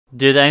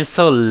Dude, I'm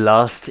so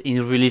lost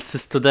in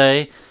releases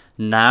today.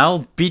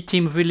 Now,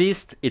 BTeam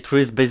released, it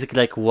released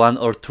basically like 1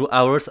 or 2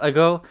 hours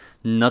ago,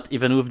 not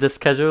even with the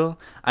schedule.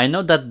 I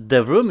know that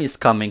the room is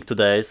coming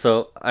today,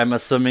 so I'm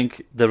assuming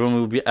the room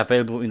will be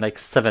available in like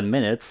 7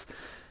 minutes.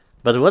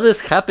 But what is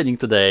happening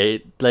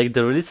today? Like,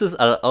 the releases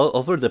are all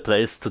over the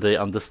place today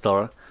on the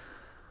store.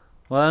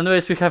 Well,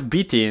 anyways, we have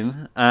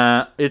BTeam.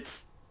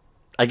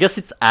 I guess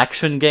it's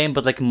action game,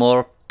 but like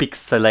more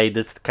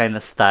pixelated kind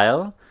of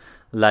style.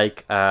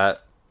 Like,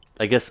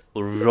 I guess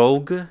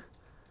rogue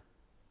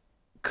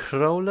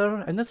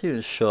crawler? I'm not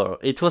even sure.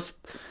 It was,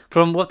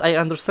 from what I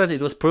understand,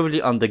 it was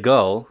probably on the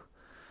go.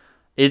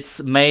 It's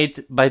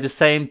made by the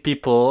same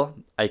people,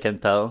 I can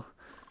tell,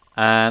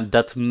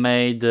 that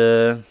made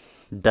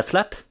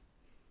Deathlap?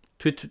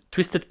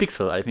 Twisted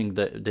Pixel, I think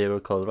they were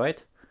called,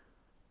 right?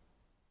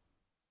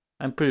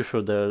 I'm pretty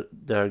sure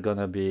they're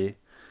gonna be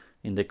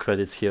in the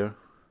credits here.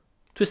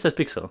 Twisted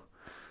Pixel.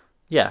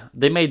 Yeah,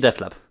 they made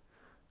Deathlap,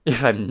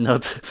 if I'm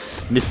not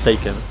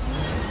mistaken.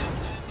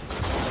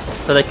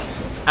 So like,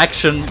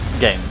 action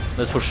game,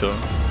 that's for sure.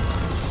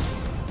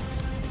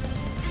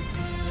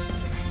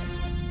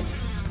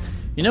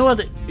 You know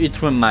what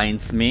it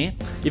reminds me?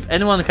 If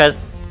anyone had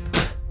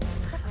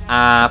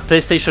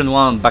PlayStation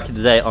 1 back in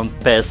the day on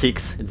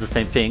PSX, it's the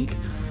same thing.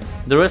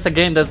 There was a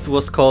game that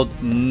was called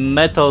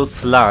Metal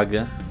Slug.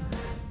 And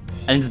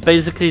it's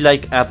basically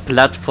like a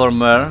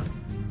platformer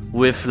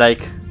with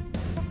like...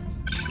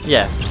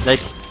 yeah, like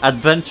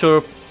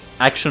adventure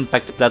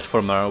action-packed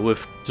platformer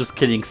with just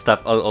killing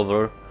stuff all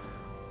over.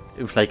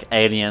 With like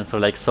aliens or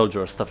like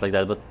soldiers, stuff like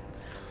that, but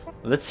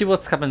let's see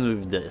what's happened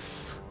with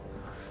this.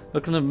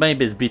 Looking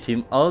maybe it's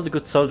BTeam. All the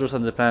good soldiers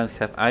on the planet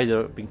have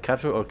either been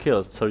captured or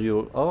killed, so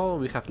all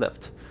we have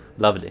left.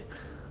 Lovely.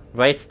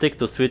 Right stick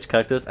to switch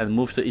characters and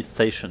move to each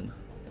station.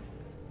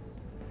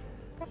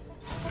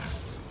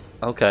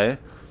 Okay.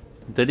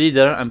 The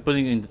leader, I'm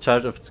putting in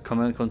charge of the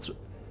command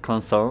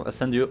console. I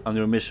send you on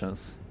your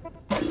missions.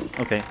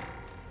 Okay.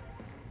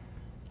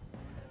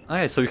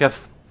 Okay, so we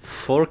have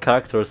 4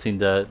 characters in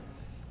the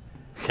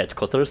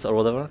headquarters or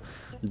whatever.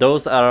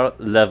 Those are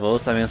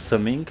levels, I'm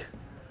assuming.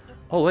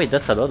 Oh wait,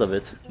 that's a lot of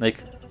it. Like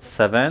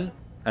 7,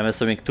 I'm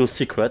assuming 2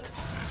 secret.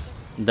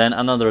 Then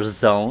another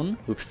zone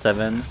with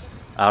 7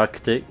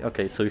 Arctic.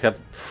 Okay, so you have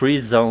 3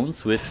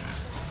 zones with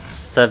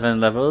 7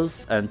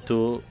 levels and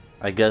 2,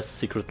 I guess,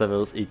 secret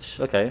levels each.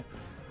 Okay.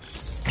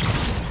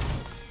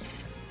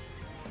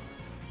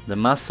 The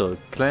muscle.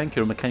 Clank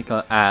your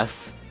mechanical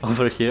ass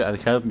over here and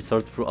help me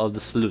sort through all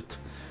this loot.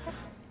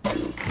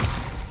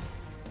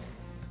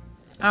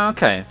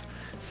 Okay,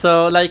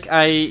 so like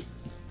I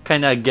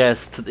kinda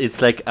guessed,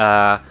 it's like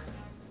a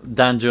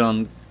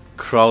dungeon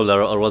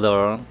crawler or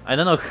whatever. I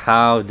don't know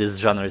how this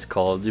genre is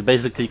called. You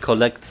basically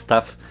collect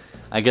stuff,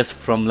 I guess,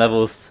 from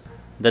levels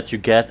that you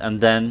get, and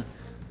then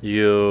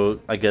you,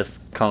 I guess,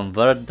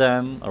 convert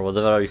them or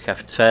whatever. You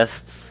have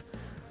chests.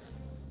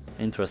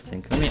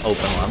 Interesting. Let me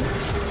open one.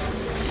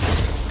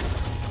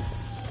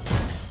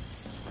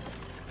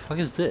 What the fuck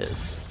is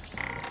this?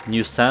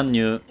 New sun,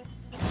 new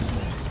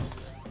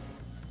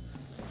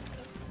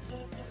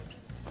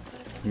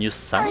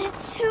sun? I'm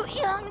too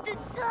young to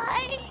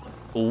die.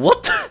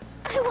 What?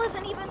 I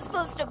wasn't even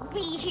supposed to be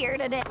here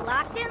today.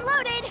 Locked and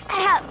loaded.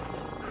 Have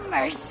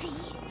mercy.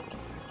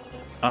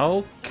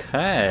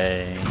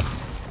 Okay.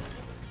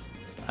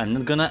 I'm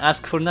not gonna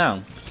ask for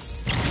now.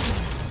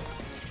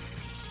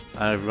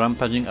 I'm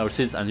rampaging our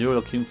cities and you're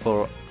looking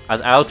for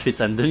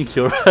outfits and doing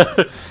your...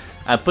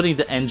 I'm putting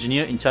the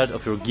engineer in charge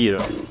of your gear.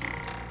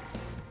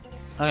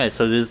 Okay,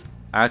 so this is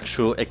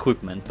actual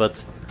equipment,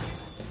 but...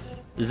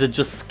 is it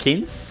just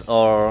skins,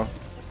 or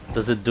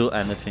does it do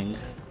anything?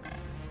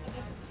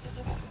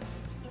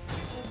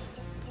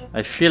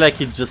 I feel like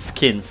it's just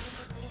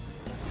skins.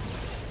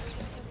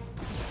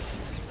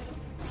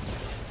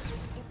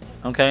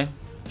 Okay,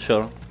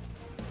 sure.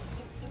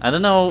 I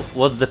don't know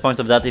what's the point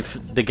of that if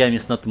the game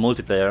is not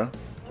multiplayer.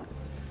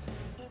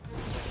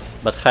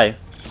 But hey,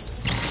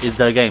 it's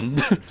their game.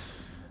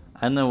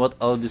 I don't know what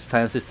all these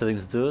fancy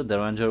settings do. The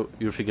ranger,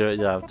 you figure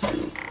it out.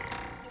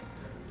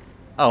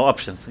 Oh,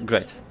 options,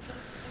 great.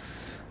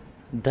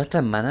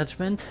 Data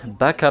management,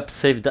 backup,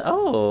 save the...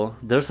 oh,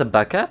 there's a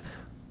backup?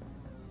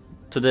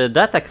 To the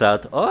data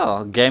cloud.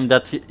 Oh, game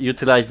that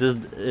utilizes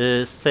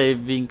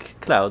saving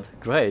cloud.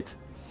 Great.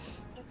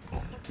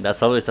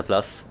 That's always a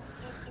plus.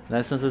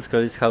 Licenses,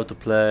 credits, how to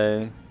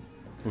play,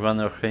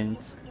 runner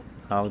hints,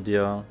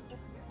 audio.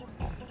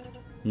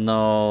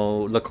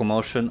 No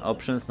locomotion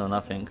options, no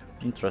nothing.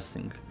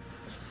 Interesting.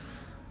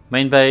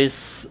 Main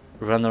base,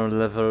 runner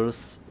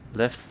levels,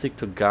 left stick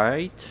to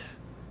guide,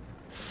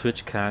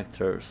 switch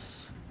characters.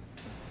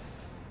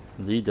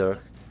 Leader,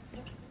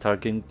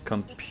 targeting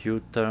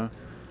computer,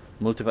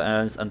 multiple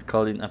areas and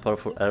call in a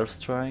powerful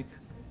airstrike.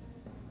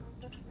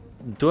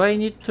 Do I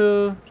need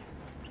to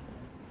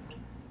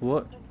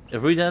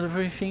read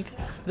everything?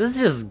 Let's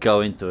just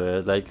go into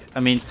it. Like, I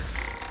mean,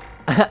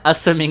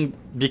 assuming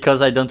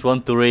because I don't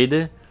want to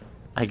read,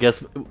 I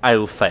guess I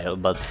will fail,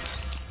 but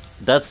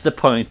that's the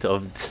point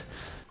of the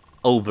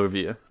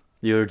overview.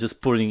 You're just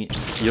pulling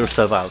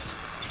yourself out.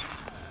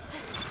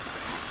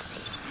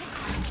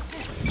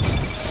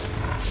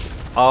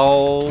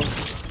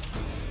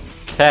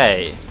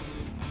 Okay.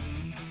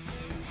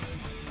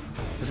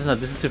 This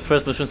is your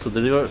first mission, so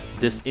deliver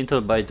this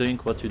intel by doing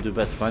what you do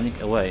best, running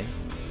away.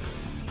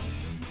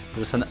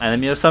 There's an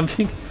enemy or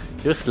something?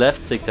 Use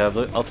left stick to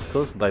avoid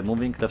obstacles by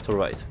moving left or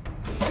right.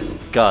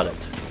 Got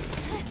it.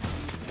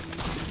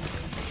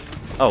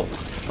 Oh,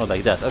 not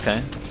like that,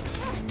 okay.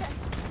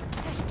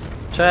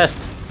 Chest!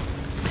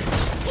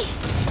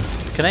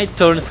 Can I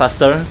turn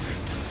faster?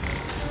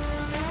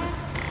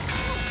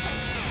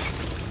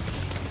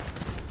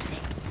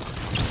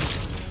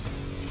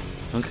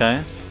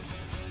 Okay.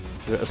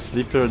 You're a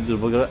sleeper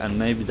debugger and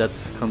maybe that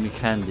can be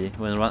handy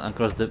when run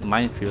across the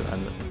minefield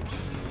and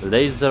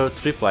laser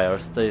tripwire.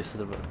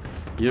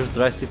 Use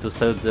right stick to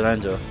select the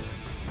ranger.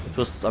 It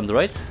was on the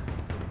right?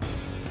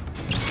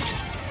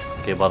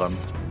 Okay, bottom.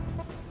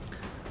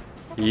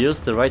 Use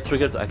the right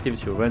trigger to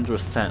activate your ranger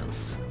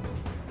sense.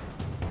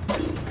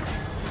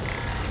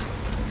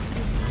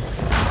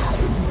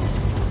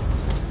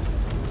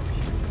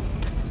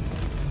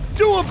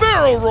 Do a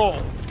barrel roll!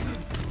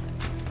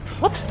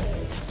 What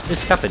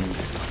is happening?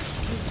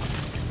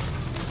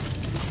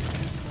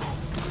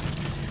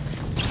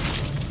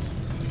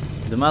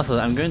 The muscle,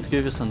 I'm going to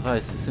give you some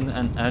advice. Since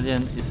an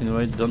alien is in the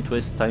way, don't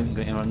waste time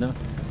going around them.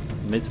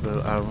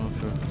 Mid-level armor.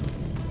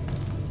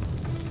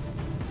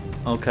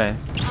 Okay.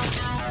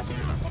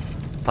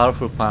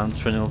 Powerful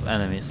punch, remove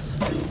enemies.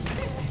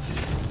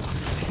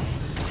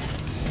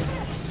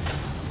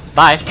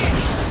 Bye!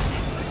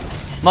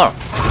 More!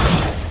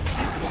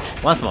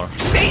 Once more.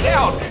 Stay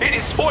down! It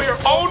is for your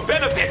own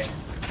benefit!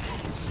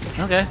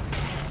 Okay.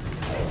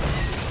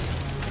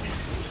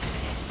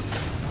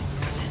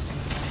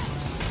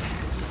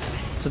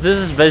 So this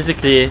is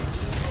basically...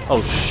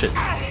 Oh shit.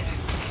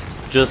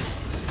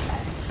 Just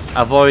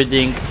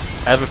avoiding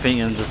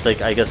everything and just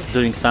like, I guess,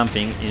 doing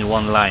something in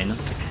one line.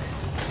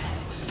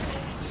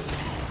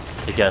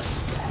 I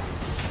guess.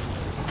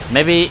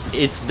 Maybe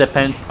it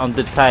depends on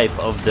the type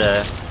of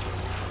the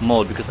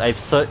mode, because I've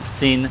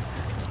seen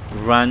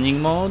running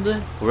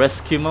mode,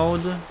 rescue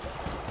mode,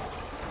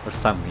 or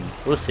something.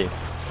 We'll see.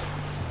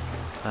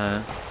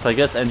 So I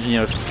guess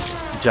engineers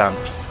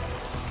jumps.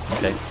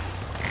 Okay.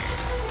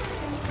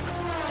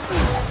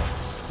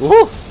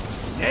 Woohoo!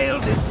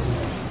 Nailed it!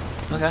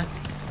 Okay.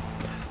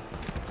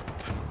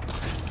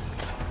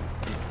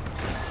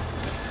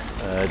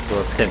 It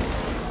was him.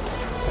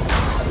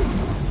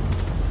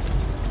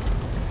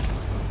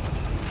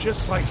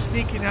 Just like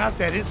sneaking out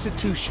that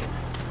institution.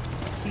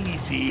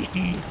 Easy.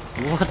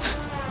 What?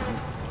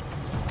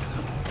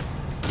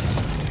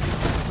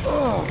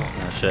 Oh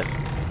shit.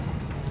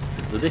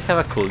 Do they have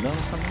a cooldown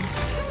or something?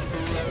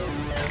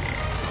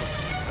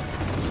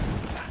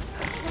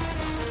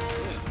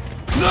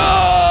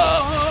 No!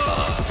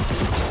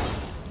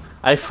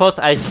 I thought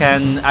I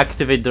can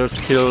activate their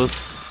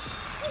skills,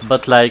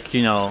 but like,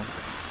 you know,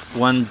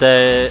 when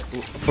they,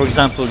 for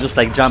example, just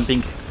like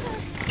jumping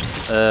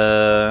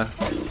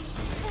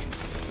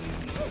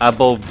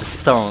above the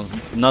stone,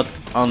 not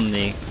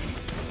only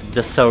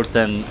the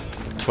certain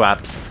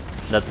traps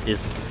that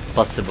is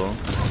possible.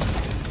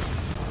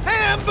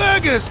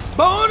 Hamburgers,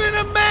 born in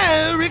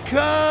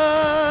America.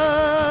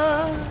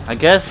 I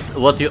guess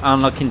what you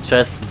unlock in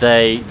chests,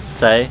 they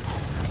say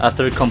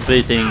after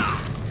completing,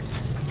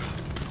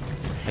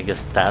 I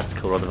guess,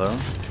 task or whatever.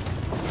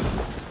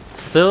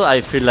 Still,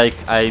 I feel like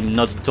I'm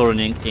not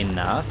turning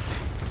enough.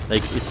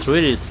 Like, it's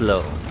really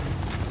slow.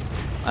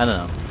 I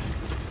don't know.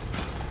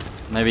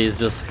 Maybe it's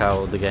just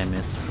how the game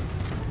is.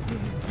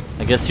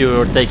 I guess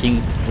you're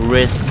taking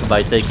risk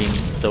by taking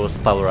those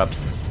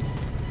power-ups.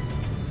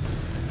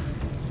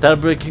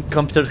 Tar-breaking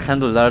computers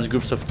handle large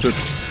groups of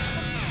troops.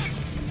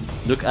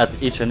 Look at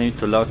each enemy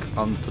to lock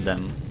onto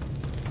them.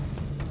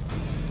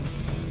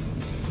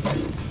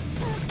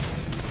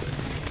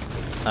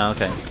 Ah,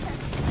 okay.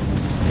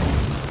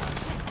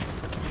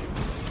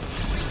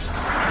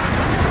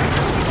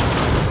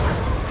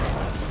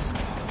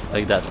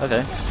 Like that,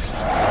 okay.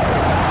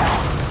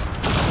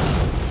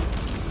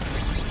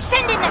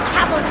 Send in the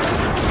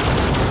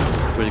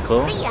cavalry. Pretty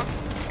cool. See ya.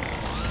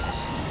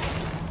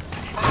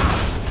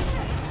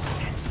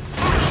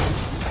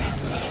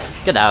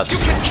 Get out. You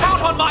can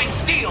count on my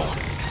steel!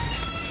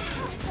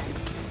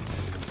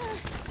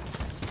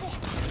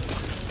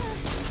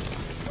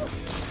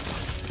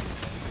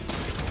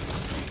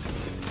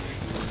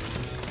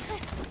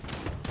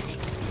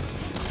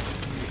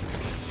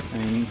 I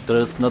mean,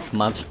 there's not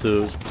much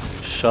to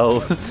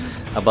show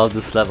about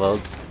this level.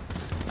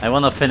 I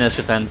wanna finish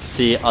it and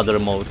see other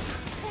modes.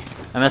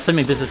 I'm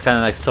assuming this is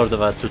kinda like sort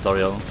of a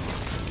tutorial.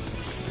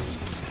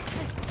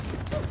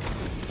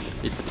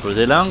 It's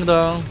pretty long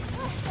though.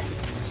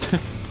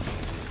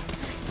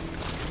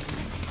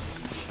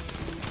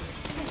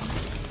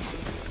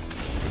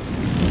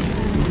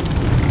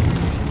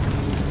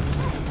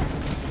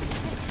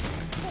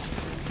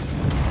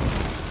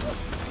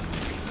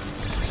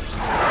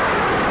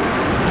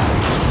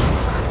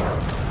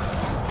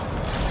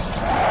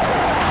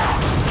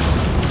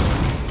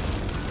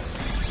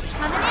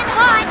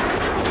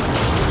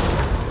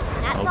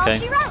 all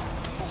she wrote.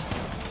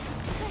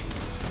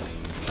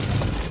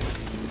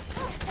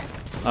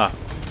 Ah,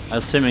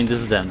 assuming this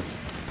is the end.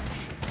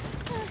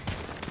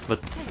 But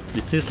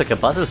it seems like a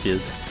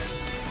battlefield.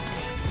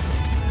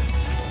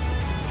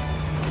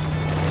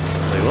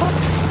 Wait, what?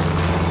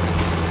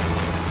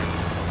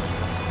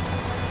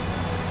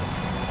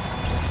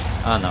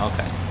 Ah, no,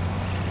 okay.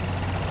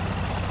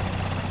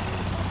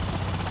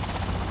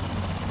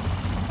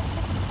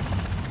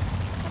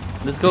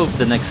 Let's go to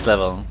the next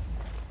level.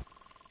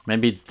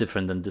 Maybe it's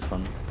different than this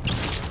one.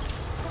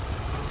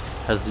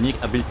 Has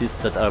unique abilities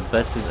that are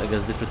best used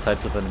against different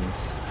types of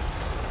enemies.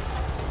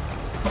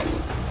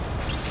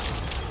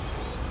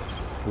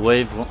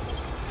 Wave one.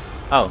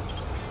 Oh.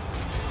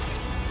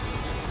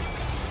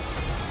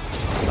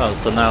 Oh,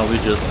 so now we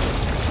just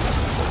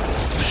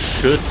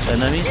shoot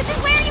enemies? This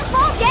is where you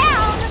fall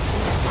down!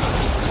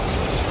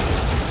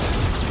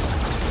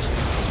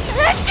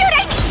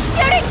 Shooting!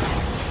 Shooting!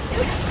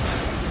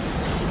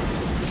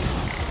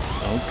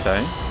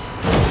 Okay.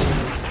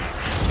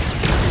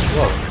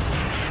 Whoa.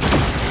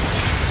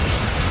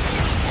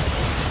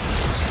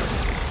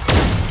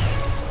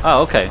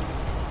 Oh, okay.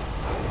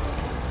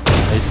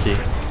 I see.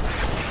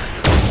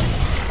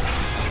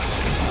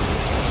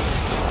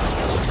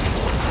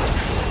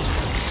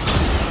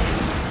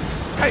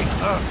 Hey,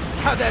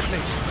 how'd that be?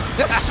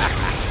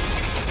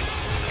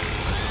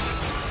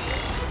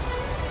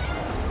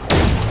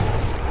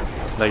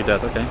 Like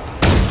that, okay.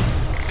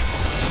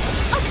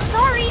 Oh,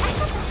 sorry, I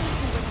thought the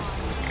safety was on.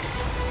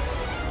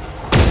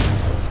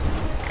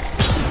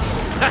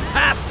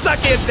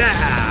 Suck it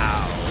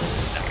down!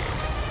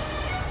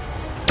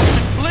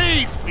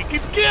 Bleeds, we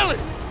can kill it!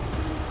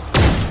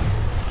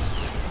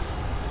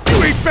 You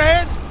ain't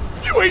bad!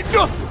 You ain't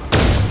nothing!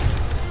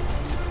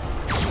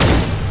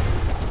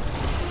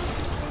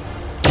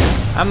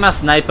 I'm a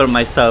sniper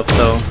myself,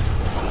 so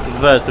it's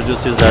better to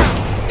just use that.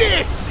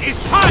 This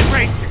is time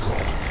racing!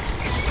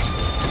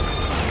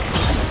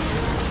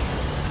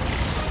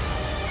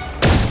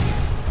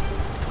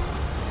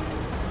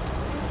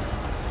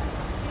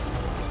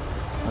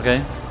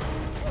 Okay.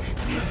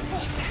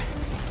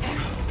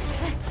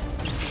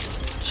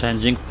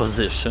 Changing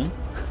position.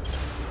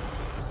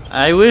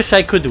 I wish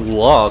I could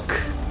walk.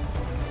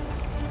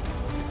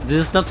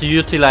 This is not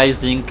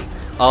utilizing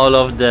all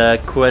of the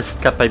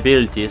quest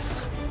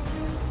capabilities.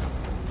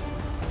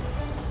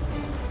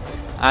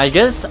 I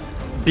guess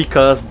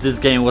because this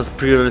game was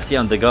previously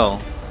on the go.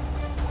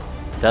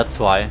 That's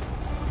why.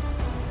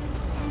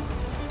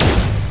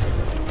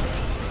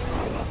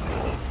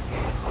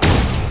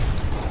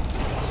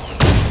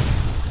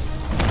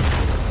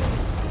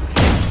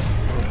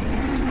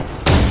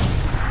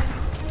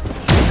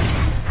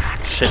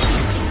 Shit.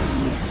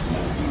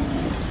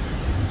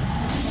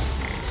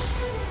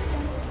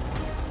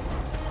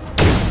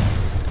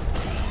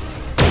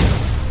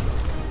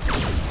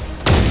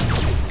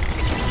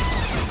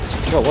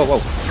 Whoa, whoa,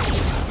 whoa.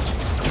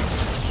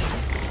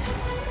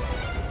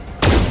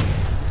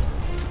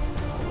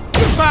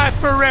 Goodbye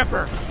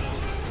forever!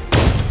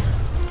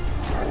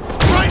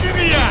 Right in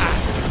the eye!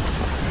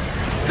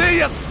 See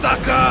ya,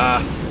 sucker!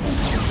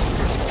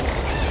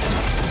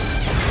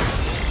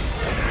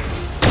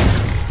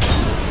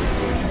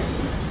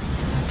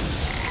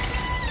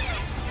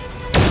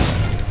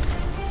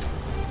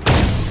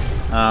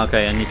 Ah,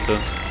 okay, I need to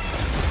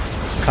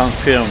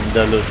confirm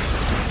the loot.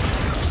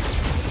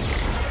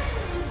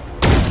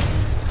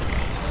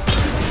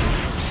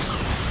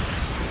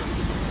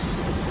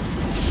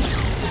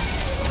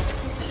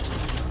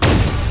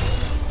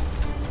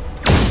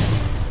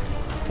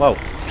 Wow.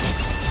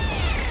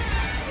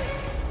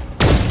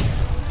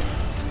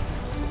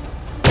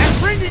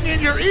 And ringing in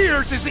your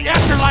ears is the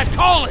afterlife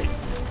calling!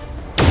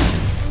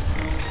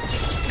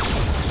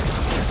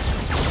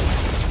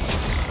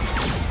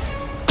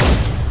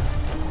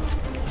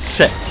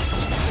 Shit.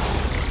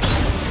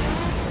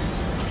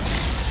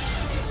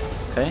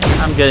 Okay,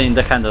 I'm getting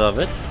the handle of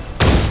it.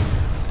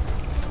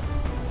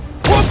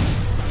 Whoops!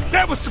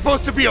 That was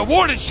supposed to be a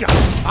warning shot!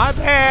 My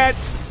bad!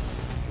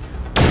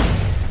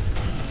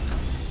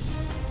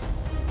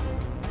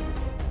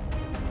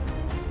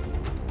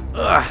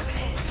 Ugh.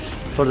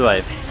 For the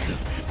wave.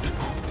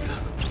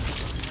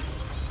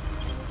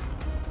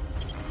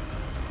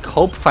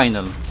 Hope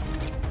final.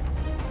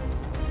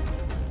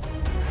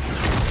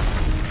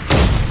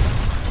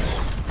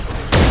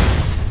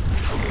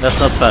 That's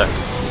not fair.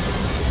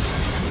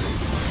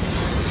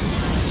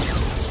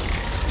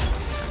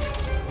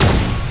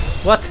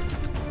 What?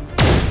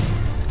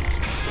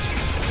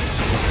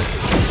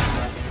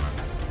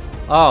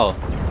 Oh,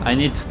 I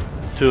need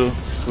to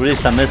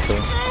release a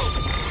missile.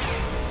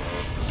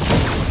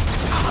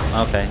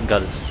 Okay,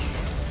 got it.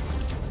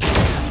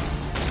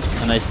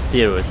 And I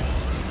steer it.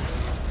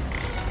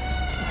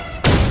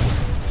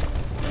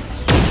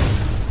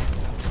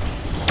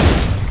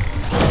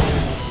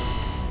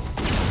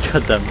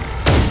 God damn.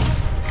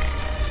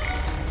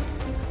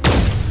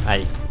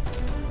 Aye.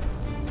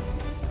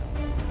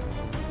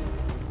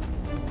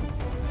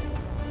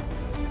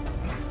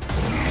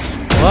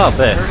 Wow,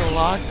 bear.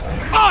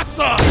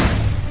 Awesome!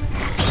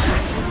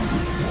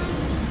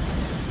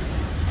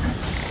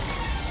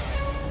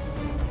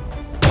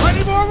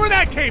 where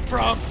that came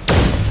from!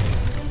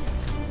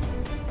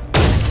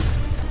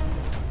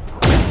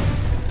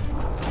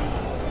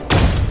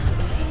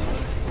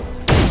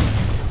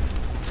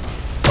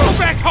 Go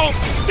back home,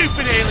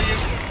 stupid alien!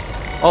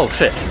 Oh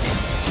shit.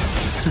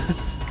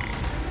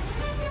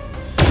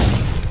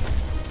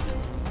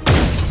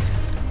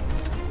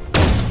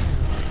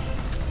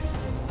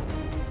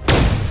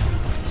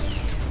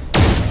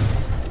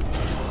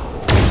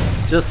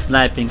 Just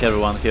sniping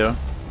everyone here.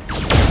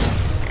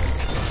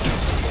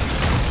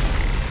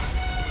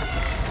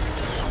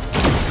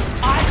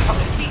 I come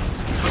in peace,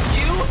 but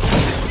you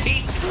in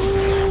pieces.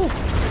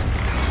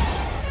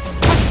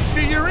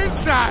 See your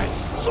insides!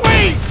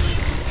 Sweet!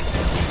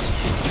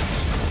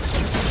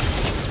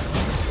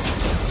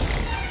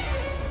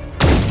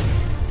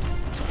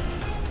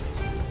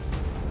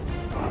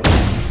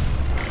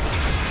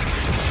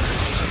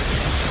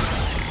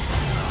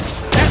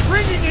 That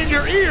ringing in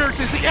your ears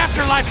is the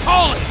afterlife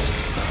calling!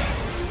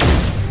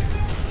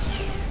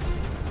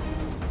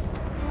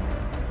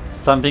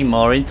 Something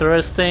more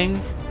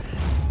interesting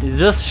is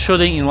just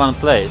shooting in one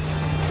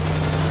place.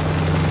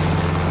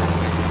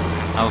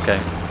 Okay.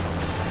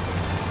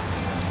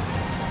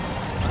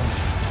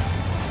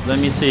 Let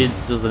me see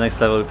just the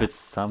next level if it's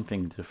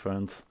something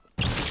different.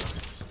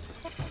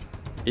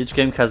 Each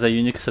game has a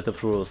unique set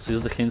of rules.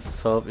 Use the hints to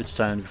solve each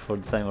challenge before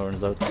the timer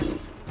runs out.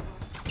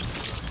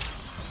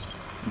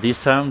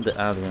 Disarm the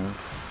aliens.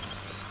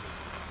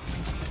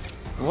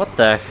 What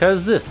the hell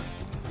is this?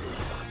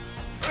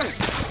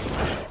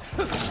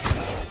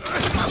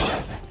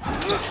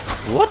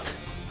 What?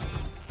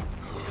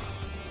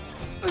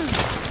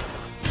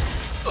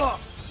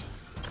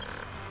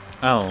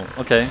 Oh,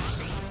 okay.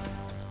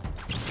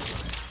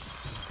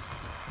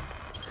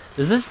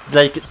 Is this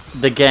like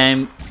the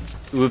game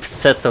with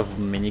sets of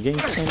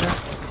minigames kinda?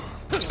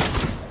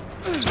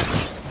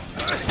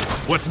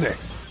 What's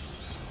next?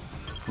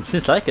 It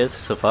seems like it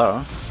so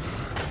far.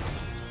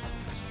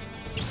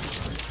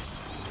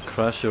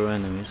 Crush your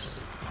enemies.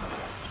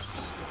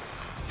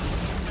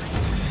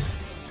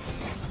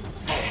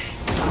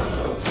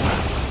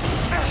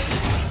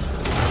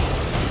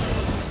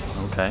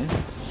 Okay.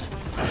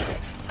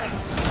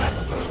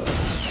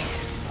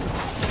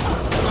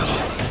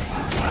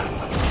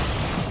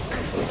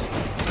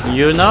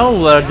 You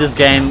know where this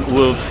game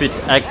will fit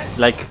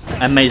like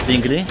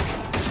amazingly?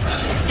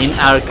 In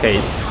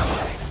arcades.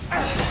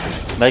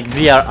 Like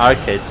VR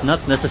arcades,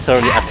 not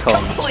necessarily at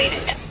home. Completed.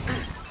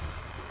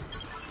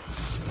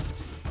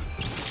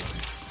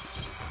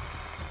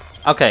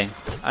 Okay,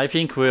 I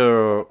think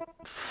we're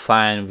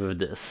fine with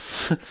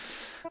this.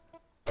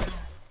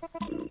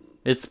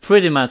 It's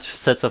pretty much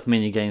sets of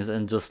minigames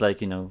and just like,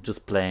 you know,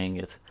 just playing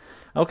it.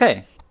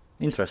 Okay,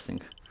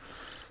 interesting.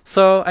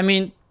 So, I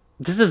mean,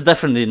 this is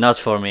definitely not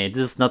for me.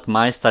 This is not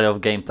my style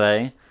of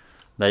gameplay.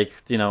 Like,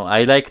 you know,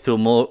 I like to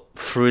more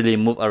freely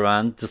move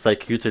around, just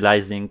like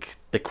utilizing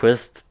the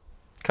quest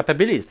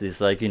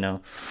capabilities. Like, you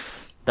know,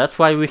 that's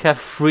why we have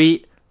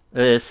free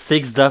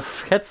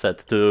 6DAF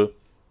headset to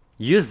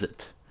use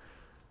it.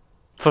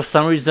 For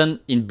some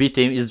reason, in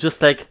BTeam, it's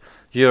just like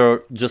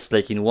you're just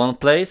like in one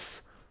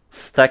place,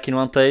 stuck in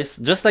one place,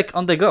 just like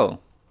on the go.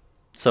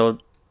 So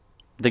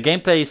the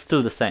gameplay is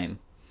still the same.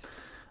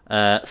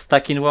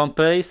 Stuck in one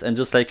place and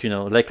just like, you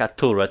know, like a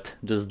turret,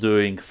 just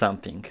doing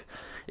something.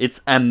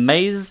 It's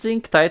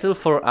amazing title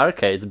for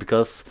arcades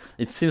because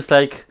it seems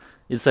like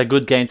it's a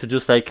good game to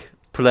just like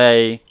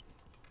play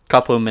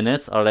couple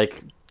minutes or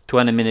like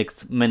 20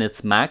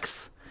 minutes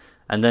max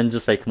and then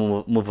just like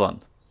move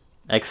on.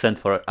 Excellent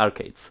for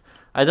arcades.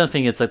 I don't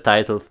think it's a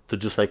title to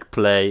just like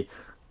play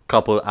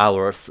couple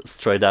hours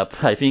straight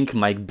up. I think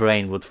my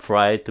brain would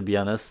fry, to be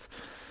honest.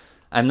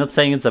 I'm not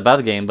saying it's a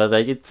bad game, but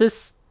like it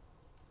is,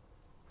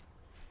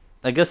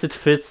 I guess it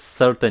fits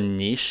certain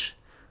niche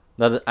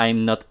that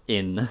I'm not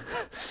in.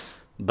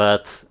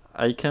 But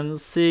I can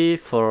see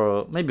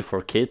for maybe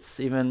for kids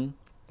even,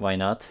 why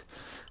not?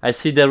 I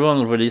see the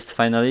run released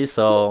finally,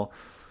 so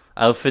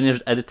I'll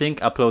finish editing,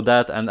 upload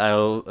that, and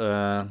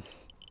I'll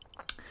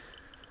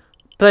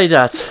play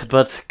that.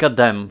 But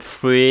goddamn,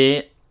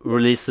 3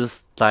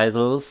 releases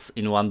titles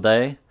in one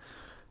day.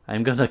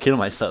 I'm gonna kill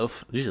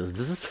myself. Jesus,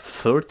 this is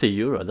 30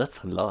 euro,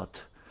 that's a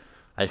lot.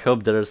 I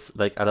hope there's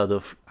like a lot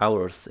of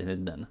hours in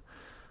it then.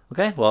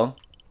 Okay, well,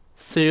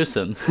 see you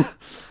soon.